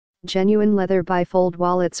genuine leather bifold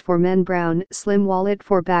wallets for men, brown, slim wallet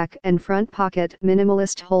for back and front pocket,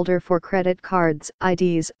 minimalist holder for credit cards,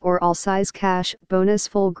 IDs, or all size cash, bonus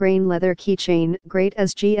full grain leather keychain, great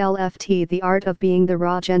as GLFT. The art of being the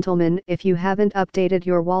raw gentleman. If you haven't updated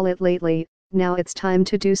your wallet lately, now it's time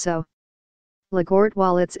to do so. Leggord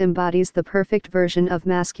Wallets embodies the perfect version of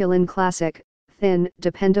masculine classic, thin,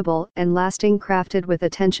 dependable, and lasting, crafted with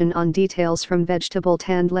attention on details from vegetable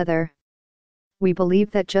tanned leather. We believe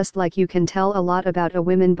that just like you can tell a lot about a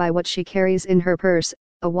woman by what she carries in her purse,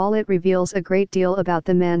 a wallet reveals a great deal about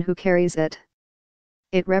the man who carries it.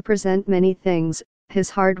 It represents many things: his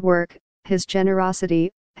hard work, his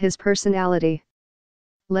generosity, his personality.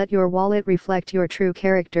 Let your wallet reflect your true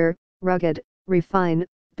character: rugged, refined,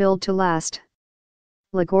 built to last.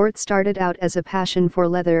 Leggord started out as a passion for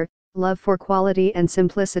leather, love for quality and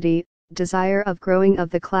simplicity, desire of growing of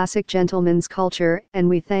the classic gentleman's culture, and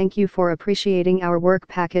we thank you for appreciating our work.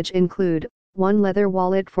 Package include 1 leather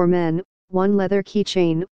wallet for men, 1 leather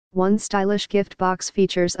keychain, 1 stylish gift box.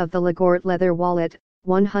 Features of the Leggord leather wallet: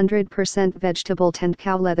 100% vegetable tanned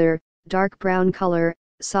cow leather, dark brown color,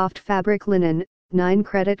 soft fabric linen, 9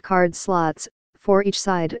 credit card slots, 4 each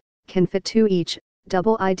side, can fit 2 each,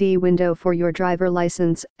 double ID window for your driver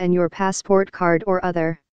license and your passport card or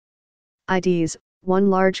other IDs,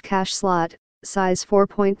 1 large cash slot, size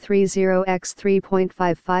 4.30 x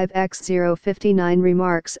 3.55 x 059.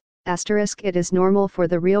 Remarks: it is normal for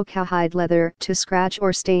the real cowhide leather to scratch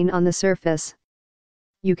or stain on the surface.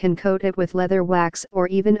 You can coat it with leather wax or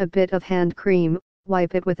even a bit of hand cream,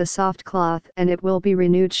 wipe it with a soft cloth and it will be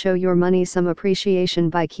renewed. Show your money some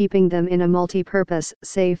appreciation by keeping them in a multi-purpose,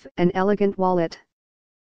 safe, and elegant wallet.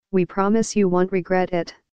 We promise you won't regret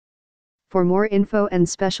it. For more info and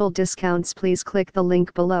special discounts, please click the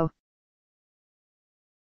link below.